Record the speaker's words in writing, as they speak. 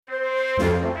I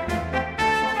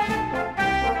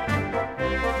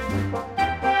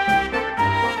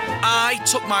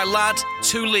took my lad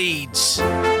to Leeds.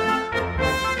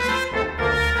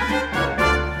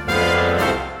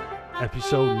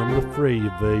 Episode number 3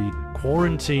 of the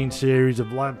quarantine series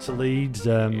of Lad to Leeds.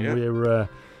 We're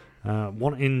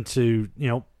wanting to,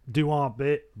 do our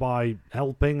bit by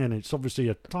helping, and it's obviously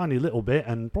a tiny little bit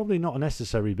and probably not a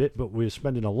necessary bit, but we're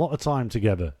spending a lot of time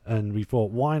together, and we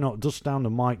thought, why not dust down the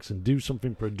mics and do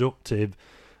something productive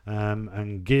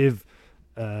and give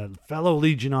fellow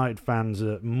Leeds United fans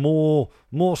more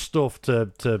stuff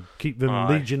to keep them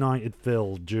Leeds United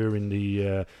filled during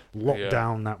the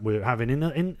lockdown that we're having.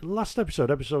 In last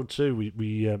episode 2,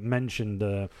 we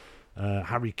mentioned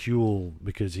Harry Kewell,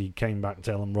 because he came back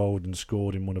to Ellen Road and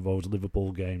scored in one of those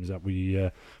Liverpool games that we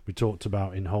talked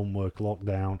about in Homework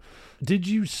Lockdown. Did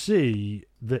you see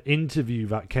the interview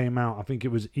that came out? I think it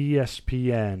was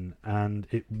ESPN, and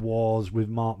it was with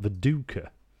Mark Viduka.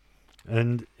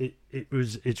 And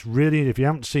it's really, if you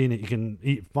haven't seen it, you can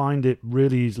find it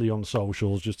really easily on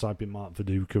socials. Just type in Mark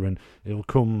Viduka and it'll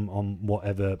come on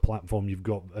whatever platform you've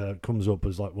got. Comes up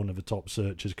as like one of the top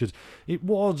searches, because it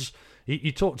was.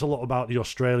 He talked a lot about the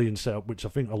Australian setup, which I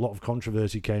think a lot of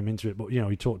controversy came into it. But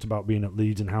he talked about being at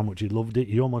Leeds and how much he loved it.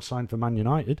 He almost signed for Man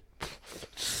United.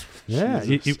 Yeah,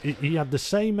 he had the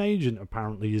same agent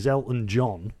apparently as Elton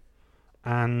John,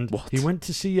 and he went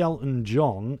to see Elton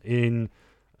John in.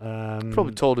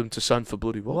 Probably told him to sign for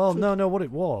bloody Watford. Well, no, what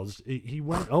it was, he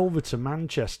went over to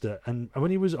Manchester, and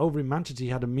when he was over in Manchester, he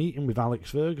had a meeting with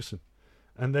Alex Ferguson.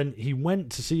 And then he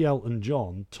went to see Elton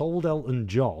John, told Elton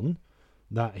John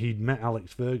that he'd met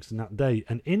Alex Ferguson that day.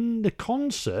 And in the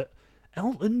concert,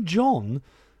 Elton John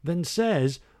then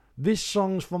says, "This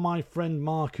song's for my friend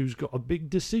Mark, who's got a big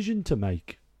decision to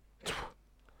make."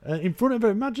 In front of her,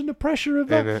 imagine the pressure of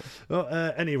that.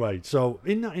 Anyway, so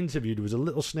in that interview there was a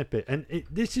little snippet, and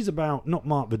this is about not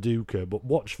Mark Viduka, but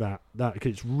watch that cause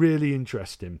it's really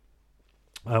interesting.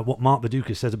 What Mark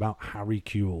Viduka says about Harry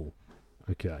Kewell.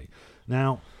 Okay,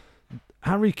 now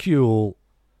Harry Kewell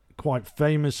quite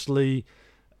famously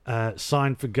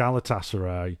signed for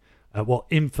Galatasaray.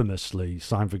 Infamously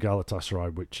signed for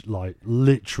Galatasaray, which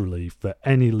literally for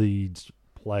any Leeds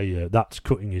player, that's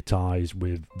cutting your ties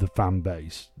with the fan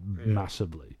base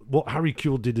massively. What Harry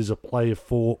Kewell did as a player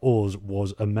for us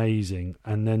was amazing,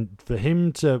 and then for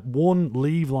him to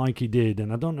leave like he did,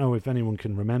 and I don't know if anyone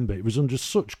can remember, it was under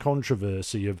such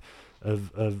controversy of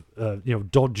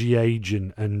dodgy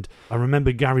agent, and I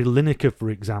remember Gary Lineker, for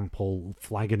example,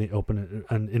 flagging it up and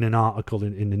in an article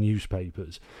in the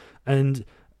newspapers, and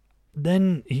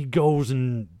then he goes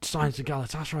and signs to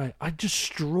Galatasaray. I just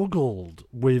struggled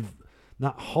with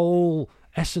that whole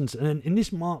essence. And in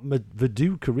this Mark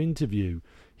Viduka interview,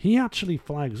 he actually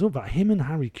flags up that him and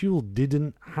Harry Kewell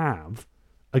didn't have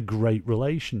a great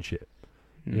relationship,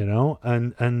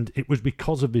 and it was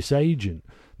because of this agent.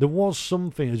 There was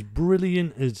something as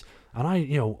brilliant as, and I,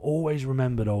 always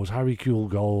remember those Harry Kewell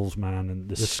goals, man, and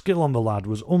the skill on the lad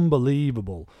was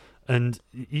unbelievable. And,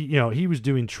 he was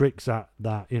doing tricks that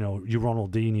your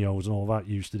Ronaldinhos and all that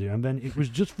used to do. And then it was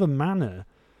just the manner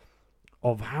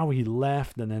of how he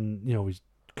left, and then his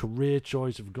career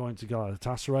choice of going to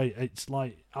Galatasaray. It's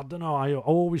like, I don't know, I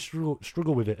always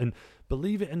struggle with it. And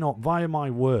believe it or not, via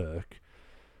my work,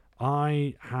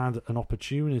 I had an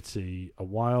opportunity a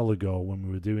while ago when we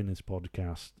were doing this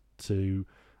podcast to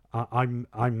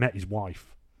I met his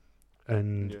wife,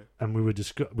 and we were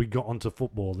we got onto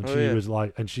football, and was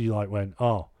like, and she went,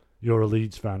 "Oh, you're a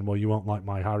Leeds fan. Well, you won't like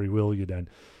my Harry, will you then?"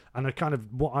 And I kind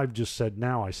of, what I've just said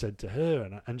now, I said to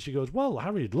her, and she goes, "Well,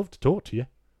 Harry, I'd love to talk to you."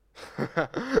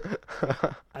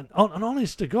 and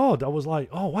honest to God, I was like,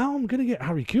 "Oh wow, I'm going to get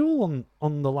Harry Kewell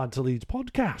on the Lad to Leeds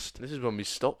podcast." This is when we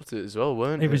stopped it as well,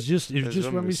 weren't it? It was just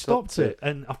when we stopped it,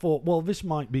 and I thought, well, this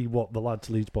might be what the Lad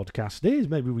to Leeds podcast is.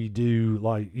 Maybe we do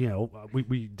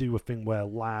we do a thing where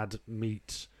Lad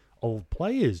meets old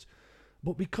players,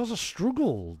 but because I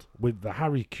struggled with the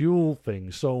Harry Kewell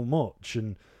thing so much,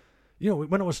 and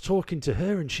when I was talking to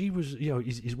her, and she was,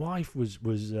 his wife was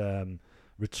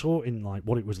retorting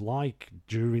what it was like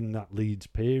during that Leeds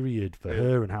period for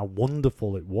her and how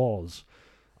wonderful it was.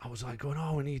 I was like going,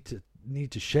 "Oh, we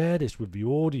need to share this with the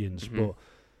audience," but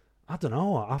I don't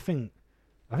know. I think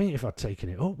if I'd taken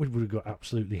it up, we would have got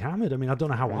absolutely hammered. I mean, I don't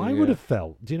know how I would have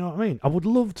felt. Do you know what I mean? I would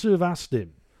love to have asked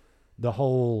him the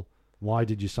whole, "Why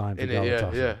did you sign for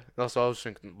Galatasaray?" Yeah, that's what I was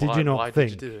thinking. Did you not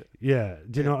think? Did you do it? Yeah.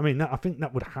 Do you know what I mean? I think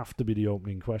that would have to be the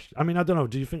opening question. I mean, I don't know.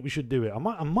 Do you think we should do it?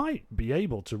 I might be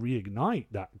able to reignite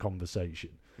that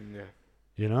conversation. Yeah.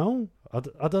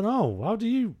 I don't know.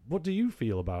 What do you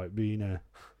feel about it being a,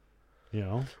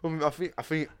 Well, I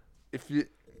think if you.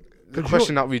 The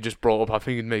question that we just brought up, I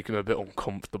think it'd make him a bit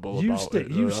uncomfortable you about stick,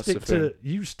 it. You That's stick the thing. to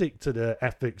you stick to the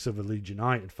ethics of a Leeds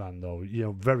United fan, though. You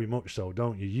know, very much so,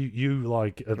 don't you? You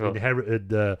like have inherited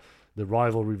the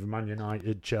rivalry with Man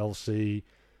United, Chelsea.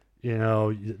 You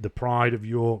know, the pride of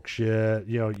Yorkshire.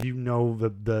 You know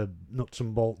the nuts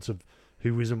and bolts of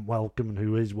who isn't welcome and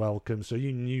who is welcome. So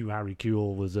you knew Harry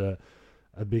Kewell was a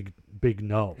big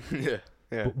no. Yeah.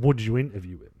 But would you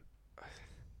interview him?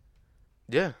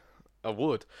 Yeah, I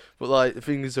would. But like the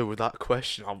thing is, though, with that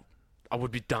question, I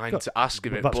would be dying to ask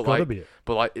him it. That's gotta be it.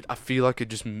 But like, I feel like it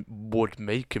just would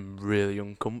make him really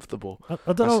uncomfortable.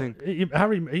 I don't know.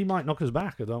 Harry, he might knock us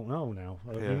back. I don't know now.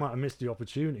 He might have missed the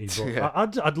opportunity. But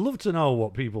I'd love to know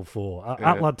what people thought.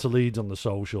 At Lad to Leeds on the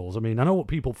socials. I mean, I know what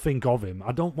people think of him.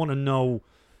 I don't want to know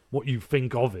what you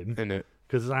think of him. Innit?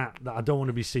 Because that I don't want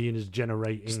to be seen as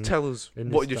generating. Just tell us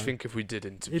what you think if we did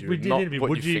interview. If we did interview,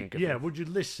 would you? Yeah, would you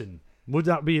listen? Would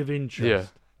that be of interest? Yeah.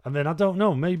 And then I don't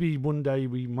know. Maybe one day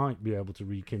we might be able to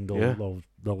rekindle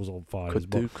those old fires.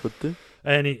 Could do.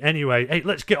 Anyway, hey,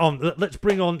 let's get on. Let's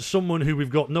bring on someone who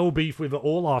we've got no beef with at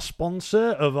all. Our sponsor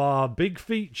of our big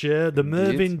feature, the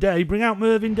Mervyn Day. Bring out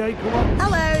Mervyn Day. Come on.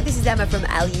 Hello, this is Emma from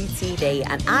LUTV,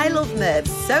 and I love Merv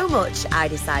so much I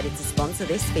decided to sponsor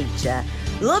this feature.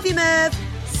 Love you, Merv.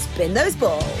 Spin those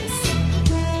balls.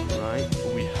 Right,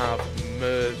 we have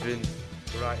Mervyn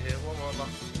right here. What more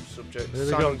last subject? There we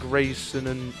Sam go. Grayson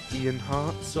and Ian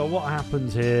Hart. So what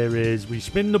happens here is we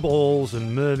spin the balls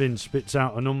and Mervyn spits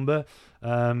out a number.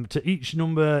 To each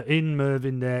number in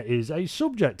Mervyn there is a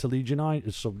subject, a Leeds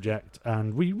United subject,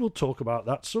 and we will talk about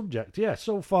that subject. Yeah,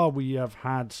 so far we have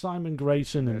had Simon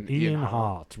Grayson and Ian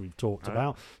Hart we've talked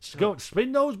about. So go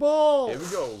spin those balls. Here we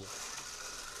go.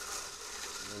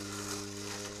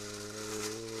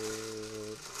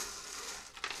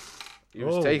 He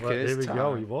was taking his here we time.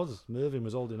 go. He was. Mervyn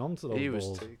was holding on to those He was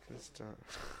balls. taking his time.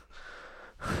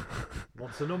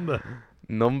 What's the number?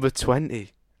 Number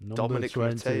 20. Number Dominic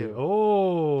 20. Matteo.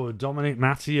 Oh, Dominic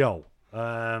Matteo.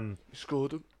 He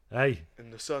scored him Hey,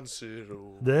 in the San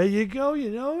Siro. there you go.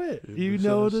 You know it. In You the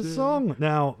know the sunset. song.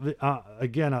 Now,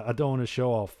 again, I don't want to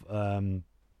show off,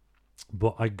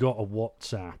 but I got a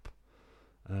WhatsApp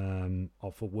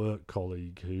off a work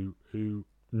colleague who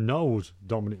knows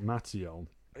Dominic Matteo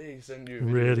He sent you a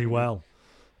video, really didn't he? well,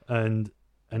 and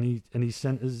he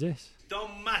sent us this.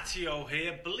 Dom Matteo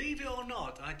here. Believe it or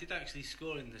not, I did actually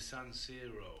score in the San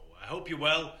Siro. I hope you're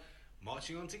well.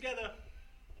 Marching on together.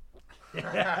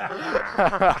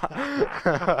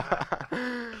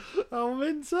 I'm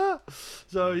into.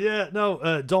 So yeah,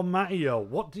 no, Dom Matteo.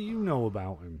 What do you know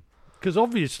about him? Because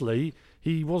obviously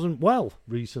he wasn't well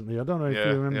recently. I don't know if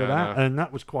you remember that, and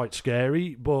that was quite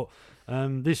scary. But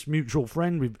this mutual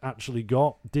friend we've actually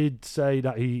got did say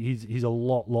that he's a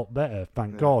lot better,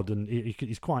 thank God, and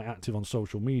he's quite active on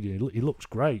social media. He looks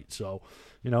great, so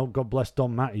God bless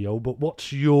Dom Matteo. But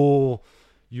what's your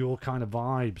kind of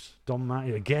vibes, Dom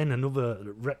Matteo? Again, another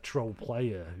retro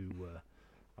player who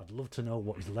I'd love to know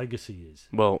what his legacy is.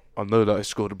 Well, I know that he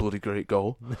scored a bloody great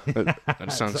goal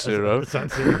at San Siro. San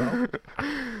Siro.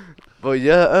 But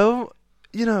yeah,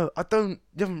 you haven't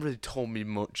really told me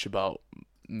much about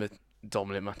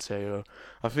Dominic Matteo.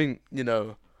 I think,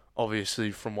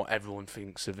 obviously from what everyone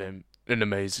thinks of him, an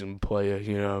amazing player,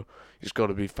 he's got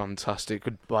to be fantastic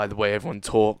by the way everyone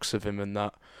talks of him and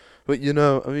that. But,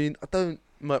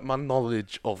 my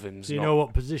knowledge of him's Do you not... know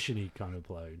what position he kind of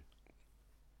played?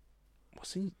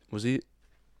 Was he?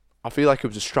 I feel like he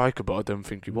was a striker, but I don't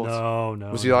think he was. No.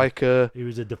 Was he like a... He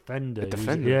was a defender. A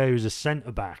defender? He was a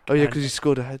centre back. Oh yeah, because he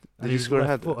scored a head. And Did he score a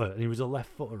head? And he was a left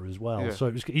footer as well. Yeah. So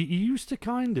it was. He used to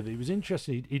it was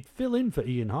interesting. He'd fill in for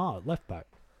Ian Hart, left back,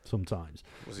 sometimes.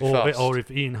 Was he fast? Or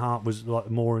if Ian Hart was like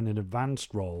more in an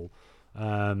advanced role,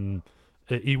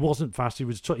 he wasn't fast. He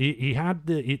was. He had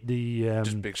the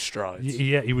just big strides.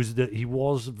 Yeah, he was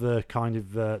the kind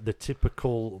of the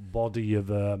typical body of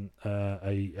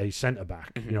a centre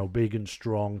back. Mm-hmm. Big and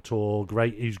strong, tall,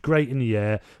 great. He was great in the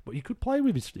air, but he could play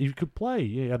with his. He could play.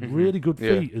 He had really good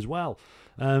feet as well.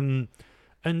 And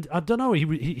I don't know.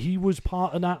 He was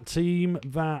part of that team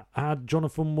that had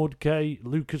Jonathan Woodgate,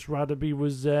 Lucas Radaby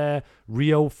was there,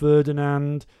 Rio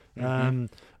Ferdinand. I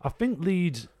think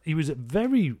Leeds. He was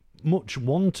very much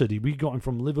wanted. We got him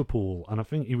from Liverpool, and I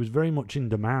think he was very much in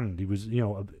demand. He was,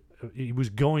 he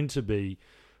was going to be,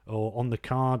 or on the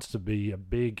cards to be, a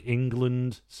big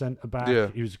England centre back. Yeah.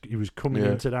 He was coming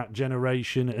into that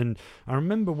generation, and I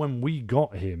remember when we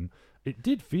got him, it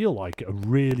did feel like a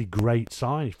really great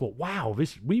sign. I thought, wow,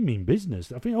 we mean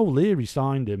business. I think O'Leary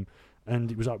signed him,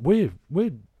 and it was like we're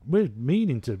we're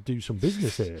meaning to do some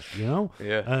business here, you know.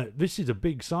 Yeah. This is a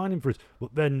big signing for us.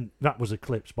 But then that was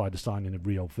eclipsed by the signing of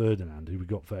Rio Ferdinand, who we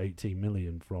got for 18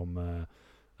 million from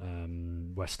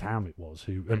West Ham. It was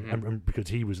and because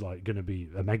he was like going to be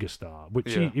a megastar,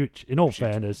 which in all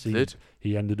fairness,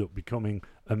 he ended up becoming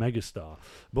a megastar.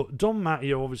 But Don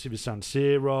Matteo, obviously, with San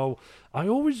Siro. I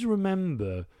always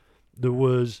remember there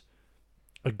was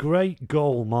a great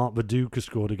goal Mark Viduka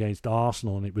scored against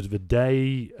Arsenal, and it was the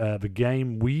day, the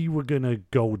game we were going to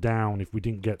go down if we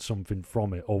didn't get something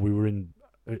from it, or we were in.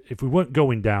 If we weren't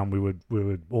going down, we were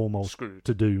almost Screwed.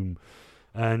 to doom,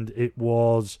 and it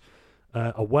was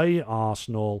away at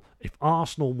Arsenal. If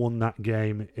Arsenal won that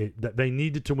game, that they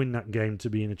needed to win that game to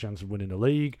be in a chance of winning the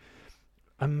league.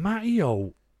 And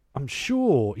Matteo, I'm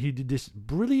sure he did this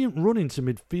brilliant run into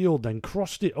midfield, then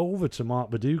crossed it over to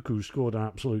Mark Viduka, who scored an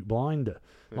absolute blinder.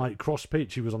 Yeah. Like cross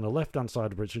pitch, he was on the left-hand side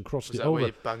of the pitch and crossed Was it that over. where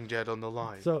you banged your head on the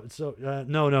line? No,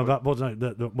 that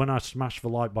wasn't. When I smashed for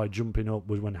light by jumping up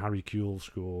was when Harry Kewell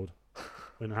scored.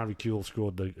 When Harry Kewell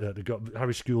scored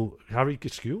Harry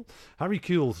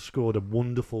Kewell scored a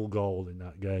wonderful goal in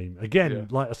that game. Again,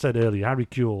 like I said earlier, Harry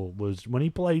Kewell was, when he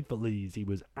played for Leeds, he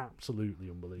was absolutely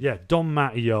unbelievable. Yeah, Don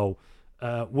Matteo.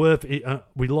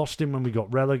 We lost him when we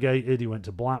got relegated. He went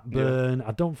to Blackburn.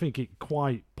 I don't think it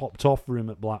quite popped off for him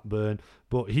at Blackburn,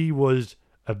 but he was,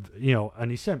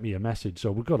 and he sent me a message.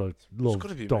 So we've got to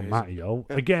love Don Matteo.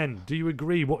 Yeah. Again, do you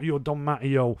agree? What are your Don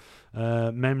Matteo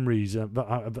memories? I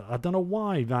don't know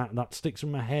why that sticks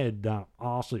in my head. That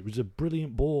Arsenal, it was a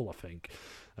brilliant ball, I think.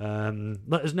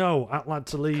 Let us know at Lad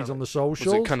to Leeds on the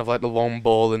socials. Was it kind of like the long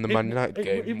ball in the Man United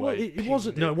game? It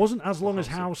wasn't. No, it wasn't as long as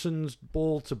Howson's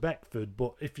ball to Beckford.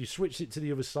 But if you switched it to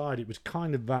the other side, it was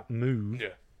kind of that move.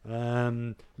 Yeah.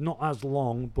 Not as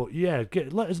long, but yeah.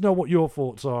 Let us know what your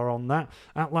thoughts are on that.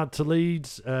 At Lad to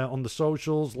Leeds on the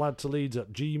socials.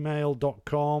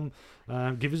 ladtoleeds@gmail.com.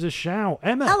 Give us a shout,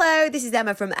 Emma. Hello, this is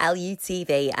Emma from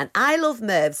LUTV, and I love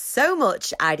Merv so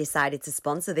much I decided to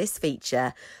sponsor this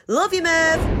feature. Love you,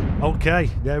 Merv. Okay,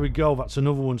 there we go. That's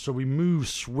another one. So we move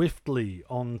swiftly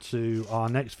on to our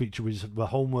next feature, which is the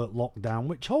homework lockdown,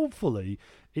 which hopefully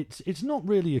it's not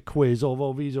really a quiz,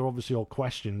 although these are obviously all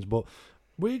questions, but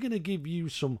we're going to give you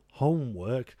some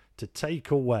homework to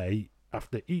take away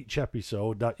after each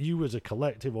episode that you as a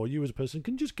collective or you as a person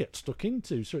can just get stuck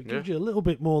into. So it gives you a little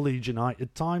bit more Leeds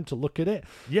United time to look at it.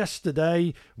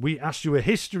 Yesterday, we asked you a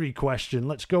history question.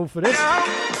 Let's go for this.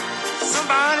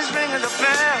 Somebody's ringing the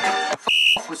bell.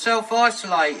 We're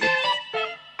self-isolated.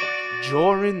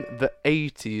 During the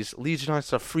 80s, Leeds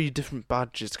United have 3 different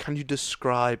badges. Can you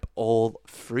describe all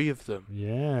 3 of them?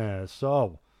 Yeah,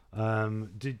 so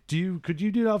could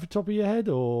you do that off the top of your head,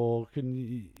 or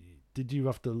did you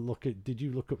have to look at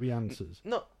the answers?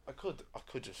 No, I could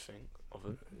just think of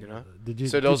it, you know.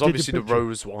 So there was obviously the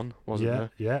Rose one, wasn't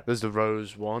there? Yeah. There's the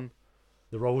Rose one.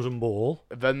 The Rose and Ball.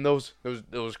 Then those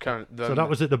kind of. So that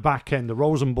was at the back end. The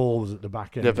Rose and Ball was at the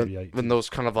back end of the 80s. Then those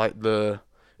kind of like the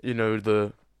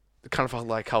kind of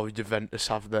like how Juventus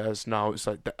have theirs now. It's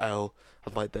like the L.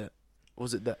 I'd like the.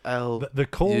 Was it the L? They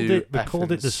called it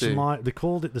the smiley.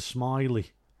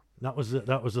 That was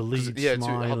the lead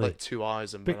smiley. It had like 2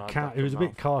 eyes and it was a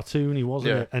bit cartoony,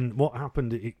 wasn't it? And what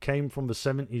happened? It came from the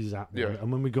 70s that one,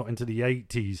 and when we got into the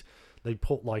 80s, they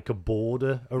put like a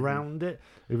border around it.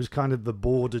 It was kind of the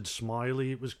bordered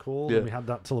smiley. It was called. And we had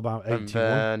that till about 81. And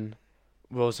then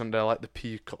wasn't there like the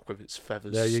peacock with its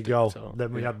feathers? There you go.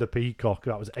 Then we had the peacock.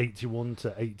 That was 81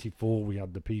 to 84. We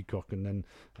had the peacock, and then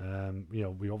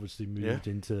we obviously moved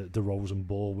into the Rose and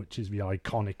Ball, which is the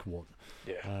iconic one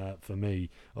for me.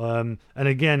 And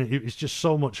again, it's just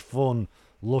so much fun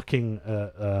looking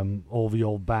at all the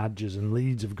old badges, and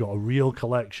Leeds have got a real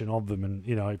collection of them. And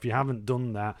if you haven't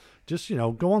done that, just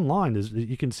go online.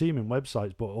 You can see them in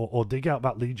websites, but or dig out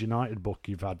that Leeds United book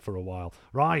you've had for a while.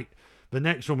 Right. The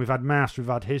next one, we've had maths, we've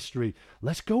had history.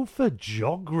 Let's go for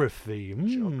geography.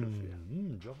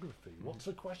 Geography. What's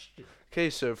the question? Okay,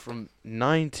 so from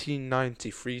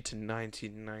 1993 to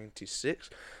 1996,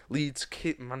 Leeds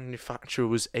kit manufacturer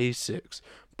was Asics.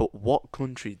 But what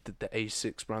country did the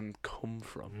Asics brand come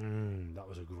from? That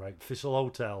was a great... Thistle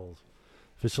Hotels.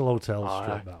 Thistle Hotels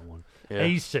struck that one. Yeah.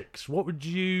 Asics. What would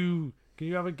you... Can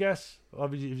you have a guess? Or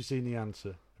have you seen the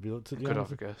answer? Have you looked at the answer? I could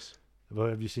have a guess.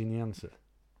 But have you seen the answer?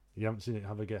 You haven't seen it,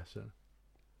 have a guess, then?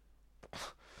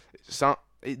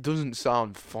 It doesn't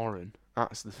sound foreign.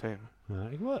 That's the thing.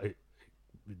 Well, it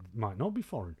might not be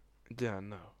foreign. Yeah,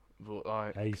 no. But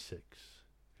like... A6.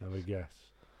 Have a guess.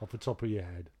 Off the top of your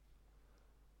head.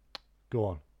 Go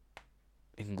on.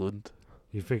 England.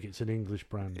 You think it's an English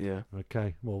brand? Yeah.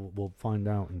 Okay, well, we'll find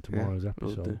out in tomorrow's Will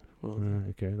episode. do. Will do.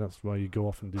 Okay, that's why you go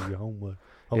off and do your homework.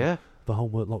 Yeah. The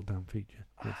homework lockdown feature.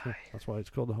 That's why it's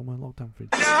called the homework lockdown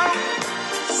feature.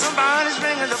 Somebody's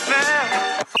ringing the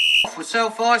bell. We're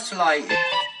self-isolated.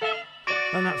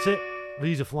 And that's it.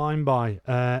 These are flying by.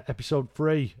 Episode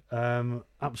 3.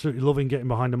 Absolutely loving getting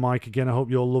behind the mic again. I hope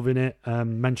you're loving it.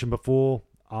 Mentioned before,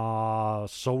 our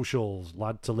socials,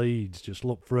 Lad to Leeds. Just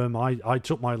look for them. I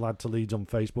took my Lad to Leeds on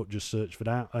Facebook. Just search for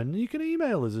that. And you can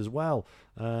email us as well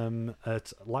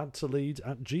at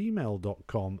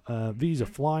ladtoleeds@gmail.com. These are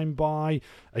flying by.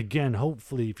 Again,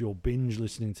 hopefully, if you're binge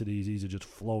listening to these are just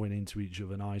flowing into each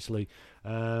other nicely.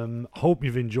 Hope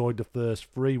you've enjoyed the first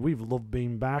 3. We've loved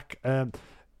being back.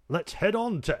 Let's head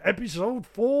on to episode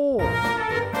 4.